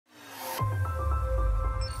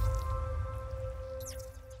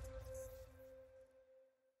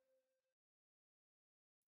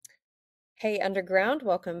Hey Underground,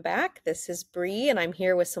 welcome back. This is Bree, and I'm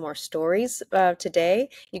here with some more stories today.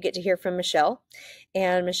 You get to hear from Michelle.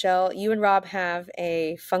 And Michelle, you and Rob have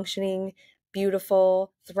a functioning,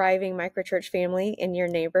 beautiful, thriving microchurch family in your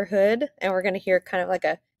neighborhood. And we're going to hear kind of like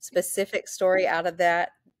a specific story out of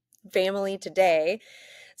that family today.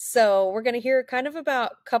 So we're going to hear kind of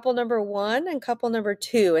about couple number one and couple number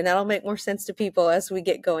two, and that'll make more sense to people as we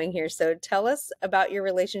get going here. So tell us about your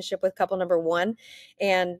relationship with couple number one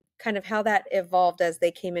and kind of how that evolved as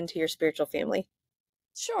they came into your spiritual family.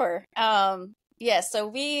 Sure. Yeah, so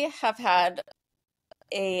we have had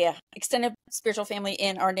a extended spiritual family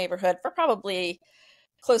in our neighborhood for probably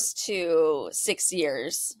close to 6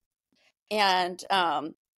 years. And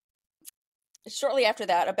shortly after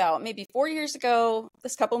that, about maybe 4 years ago,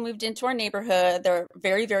 this couple moved into our neighborhood. They're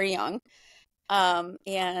very, very young.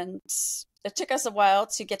 And it took us a while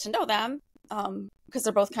to get to know them because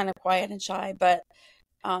they're both kind of quiet and shy, but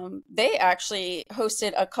they actually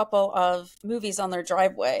hosted a couple of movies on their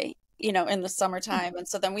driveway, in the summertime. And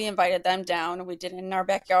so then we invited them down and we did it in our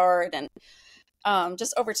backyard. And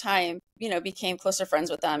just over time, became closer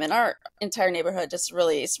friends with them. And our entire neighborhood just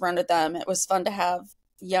really surrounded them. It was fun to have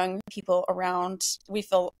young people around. We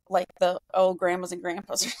feel like the old grandmas and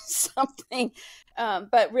grandpas or something.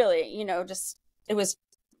 But really, just it was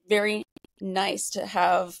very nice to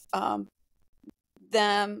have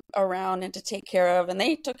them around and to take care of, and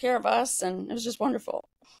they took care of us, and it was just wonderful.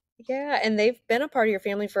 Yeah, and they've been a part of your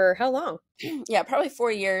family for how long? Yeah, probably 4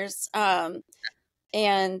 years. And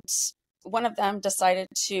one of them decided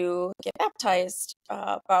to get baptized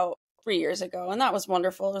about 3 years ago, and that was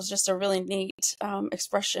wonderful. It was just a really neat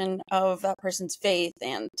expression of that person's faith,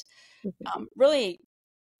 and really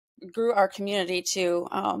grew our community too.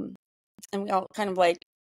 And we all kind of like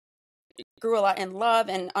grew a lot in love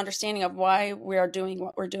and understanding of why we are doing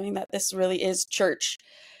what we're doing, that this really is church.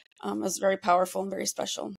 It was very powerful and very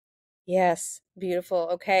special. Yes, beautiful.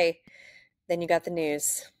 Okay, then you got the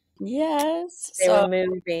news. Yes. They were So,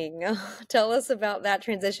 moving. Tell us about that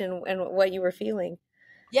transition and what you were feeling.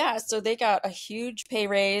 yeah, so they got a huge pay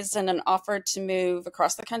raise and an offer to move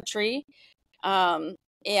across the country. And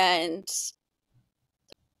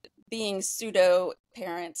being pseudo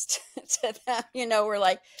parents to them, we're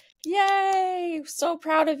like, yay, so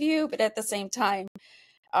proud of you. But at the same time,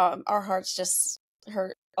 our hearts just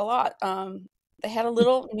hurt a lot. They had a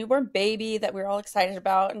little newborn baby that we were all excited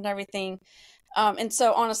about and everything. And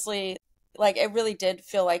so honestly, like it really did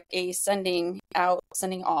feel like a sending out,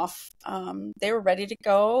 sending off. They were ready to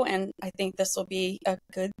go, and I think this will be a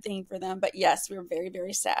good thing for them. But yes, we were very,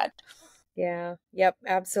 very sad. Yeah, yep,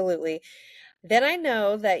 absolutely. Then I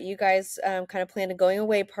know that you guys kind of planned a going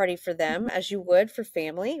away party for them as you would for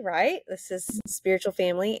family, right? This is spiritual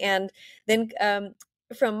family. And then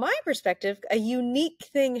from my perspective, a unique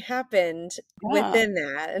thing happened Yeah. within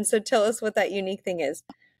that. And so tell us what that unique thing is.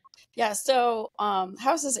 Yeah. So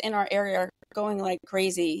houses in our area are going like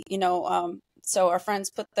crazy, so our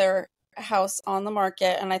friends put their house on the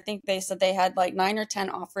market, and I think they said they had like 9 or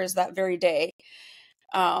 10 offers that very day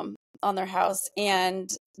on their house, and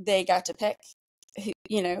they got to pick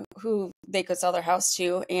who they could sell their house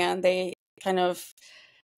to, and they kind of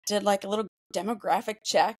did like a little demographic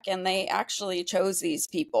check, and they actually chose these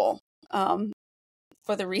people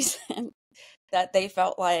for the reason that they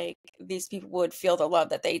felt like these people would feel the love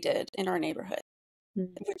that they did in our neighborhood,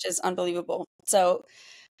 Mhm. which is unbelievable. So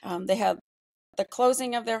they had the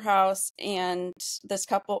closing of their house, and this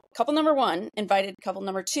couple number one invited couple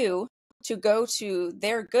number two to go to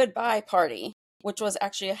their goodbye party, which was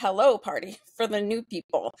actually a hello party for the new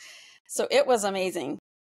people. So it was amazing.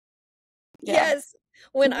 Yeah. Yes.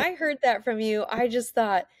 When I heard that from you, I just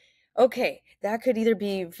thought, okay, that could either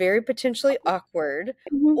be very potentially awkward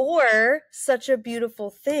Mhm. or such a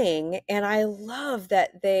beautiful thing. And I love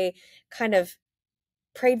that they kind of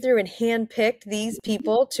prayed through and handpicked these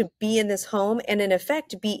people to be in this home and in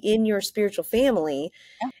effect be in your spiritual family,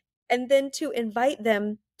 and then to invite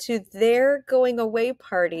them to their going away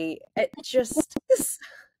party. It just is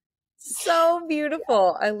so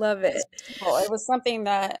beautiful. I love It was it. beautiful. It was something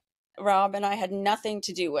that Rob and I had nothing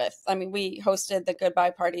to do with. I mean, we hosted the goodbye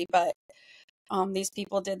party, but these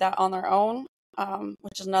people did that on their own,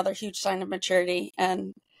 which is another huge sign of maturity.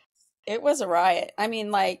 And it was a riot. I mean,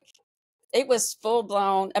 like, it was full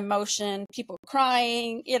blown emotion, people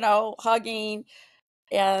crying, hugging.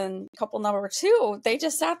 And couple number two, they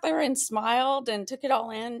just sat there and smiled and took it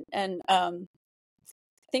all in. And I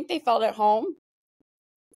think they felt at home.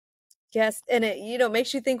 Yes, and it,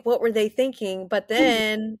 makes you think, what were they thinking? But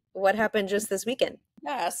then what happened just this weekend?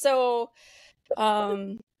 Yeah. So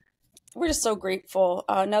um, we're just so grateful.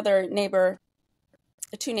 Another neighbor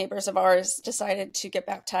two neighbors of ours decided to get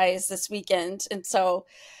baptized this weekend, and so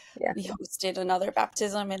Yeah. we hosted another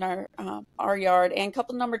baptism in our yard. And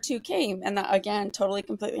couple number two came, and that again, totally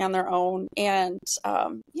completely on their own, and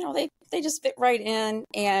they just fit right in,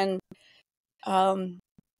 and um,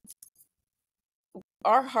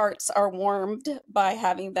 our hearts are warmed by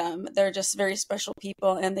having them. They're just very special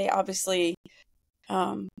people, and they obviously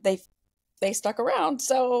they stuck around.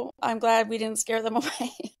 So I'm glad we didn't scare them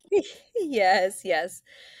away. Yes, yes.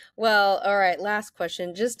 Well, all right, last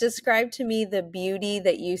question. Just describe to me the beauty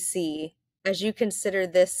that you see as you consider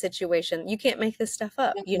this situation. You can't make this stuff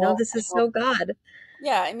up. I You know, know, this I is know. so God.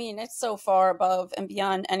 Yeah, I mean, it's so far above and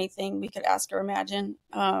beyond anything we could ask or imagine.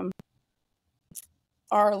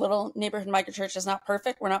 Our little neighborhood microchurch is not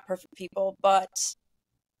perfect. We're not perfect people, but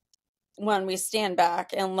when we stand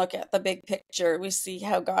back and look at the big picture, we see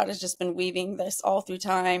how God has just been weaving this all through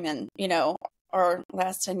time, and our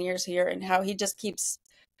last 10 years here, and how he just keeps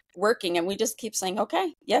working, and we just keep saying,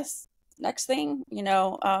 okay, yes, next thing.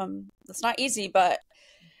 It's not easy, but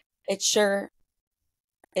it sure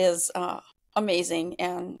is amazing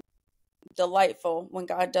and delightful when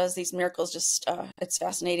God does these miracles. Just it's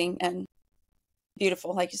fascinating and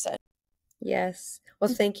beautiful, like you said. Yes. Well,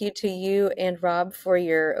 thank you to you and Rob for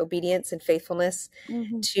your obedience and faithfulness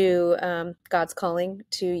Mm-hmm. to God's calling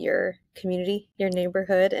to your community, your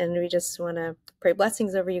neighborhood. And we just want to pray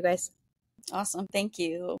blessings over you guys. Awesome. Thank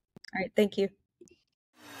you. All right. Thank you.